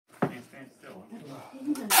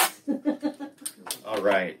All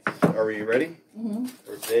right. Are we ready Mm-hmm.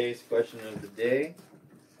 for today's question of the day?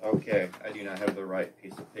 Okay. I do not have the right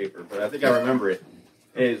piece of paper, but I think I remember it.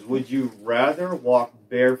 Is would you rather walk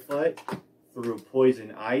barefoot through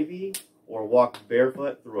poison ivy or walk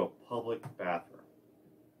barefoot through a public bathroom?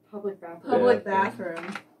 Public bathroom. Public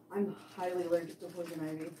bathroom. I'm highly allergic to poison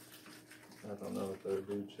ivy. I don't know if they're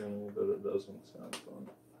do chimney, but it doesn't sound fun.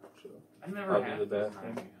 So, I've never I'll had do the poison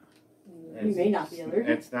bathroom. ivy. You may not be allergic.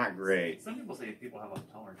 It's not great. Some people say people have a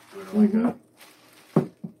tolerance to it, or like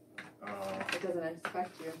It doesn't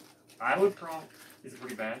affect you. I would probably. Is it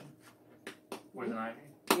pretty bad? Poison ivy.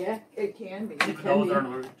 Yeah. It can be. Even those that aren't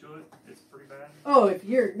allergic to it, it's pretty bad. Oh, if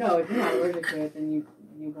you're not allergic to it, then you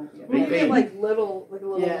won't be Maybe affected. They- like a little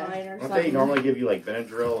Yeah. line or Don't something. they normally give you like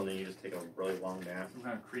Benadryl and then you just take a really long nap? Some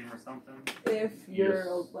kind of cream or something. If you're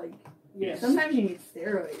Yes. like, Yeah. sometimes you need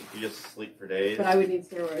steroids. You just sleep for days. But I would need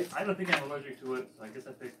steroids. I don't think I'm allergic to it, so I guess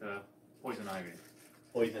I pick the poison ivy.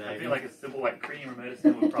 Poison I ivy. feel like a simple like cream or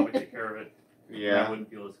medicine would probably take care of it. And I Yeah. wouldn't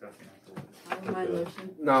feel disgusting afterwards. I don't mind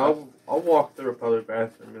lotion. No, I'll walk through a public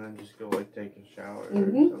bathroom and then just go like take a shower Mhm.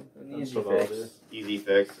 or something. That's Easy what I'll fix. do. Easy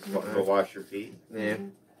fix. Just go wash your feet. Yeah.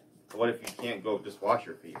 But what if you can't go just wash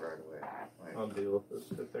your feet right away? Like, I'll deal with this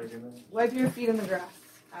for 30 minutes. Wipe your feet in the grass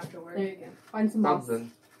afterward. There you go. Find some moss.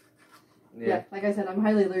 Something. Yeah. Yeah. Like I said, I'm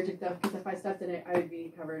highly allergic though, because if I stepped in it, I would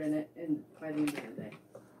be covered in it by the end of the day.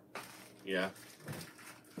 yeah.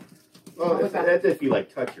 Well, that's if you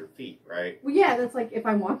like touch your feet, right? Well, yeah, that's like if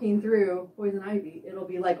I'm walking through poison ivy, it'll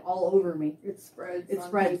be like all over me. It spreads. It on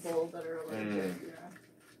spreads. people that are allergic. Mm. Yeah.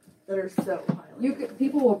 That are so highly.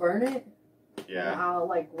 People will burn it. And Yeah. I'll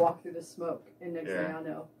like walk through the smoke, and next Yeah. thing I'll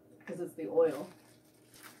know, because it's the oil.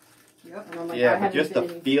 Yep. And I'm like, I Yeah, but haven't just the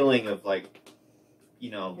been any- feeling of like,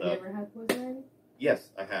 you know, Have you the ever had poison ivy? yes,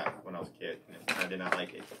 I have when I was a kid. And I did not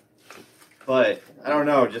like it, but I don't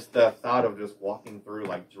know, just the thought of just walking through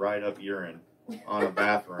like dried up urine on a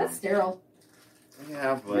bathroom. That's sterile.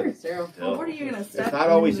 Yeah, Very but sterile. still. Well, what are you gonna step It's not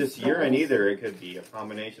always in the just urine stalls? either. It could be a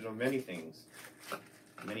combination of many things,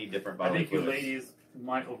 many different I bodily think you fluids. ladies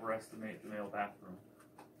might overestimate the male bathroom.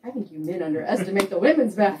 I think you men underestimate the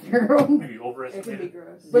women's bathroom. Maybe It can overestimate be it.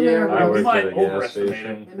 gross. Women Yeah, are I gross. worked might at a gas overestimate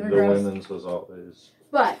station. Women are The gross. women's was always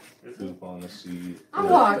But poop on the seat. I It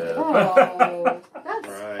was walk. bad. Oh, that's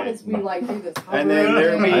Right. because we like do this. And then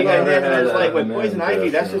hovering and thing. then never had there's a like with men's poison ivy,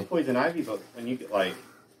 that's bathroom. just poison ivy. But when you get like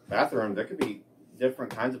bathroom, there could be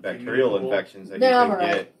different kinds of bacterial infections that No, you I'm could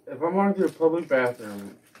alright. get. If I'm walking through a public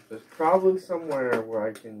bathroom, there's probably somewhere where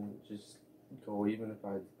I can just go, even if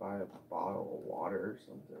I buy a bottle of water or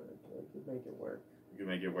something. I could make it work. You can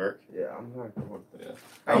make it work. Yeah, I'm not going. Yeah.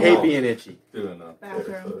 I hate being itchy. Do enough.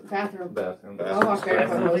 Bathroom. Bathroom. Bathroom. I'll walk barefoot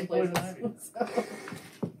Bathroom. most places. So,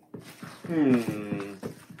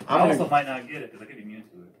 I also might not get it because I could be immune to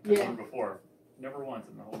it. I've Yeah. done it before. Never once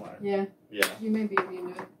in my whole life. yeah, Yeah, you may be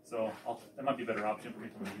immune to it. So that might be a better option for me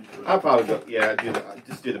to use it. I'll probably go. Yeah,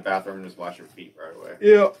 just do the bathroom and just wash your feet right away.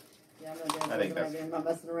 Yeah. Yeah, I'm not doing I think poison ivy. I'm not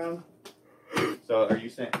messing around. So, are you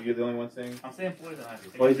saying you're the only one saying? I'm saying poison ivy. I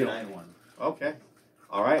think Poison I'm the only ivy. one. Okay.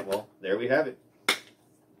 All right. Well, there we have it.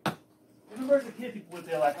 Remember as a kid, people would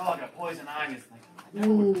say like, "Oh, I got poison ivy." It's like, I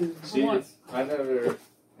never would. Mm. See, once. I never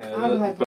had I've it. had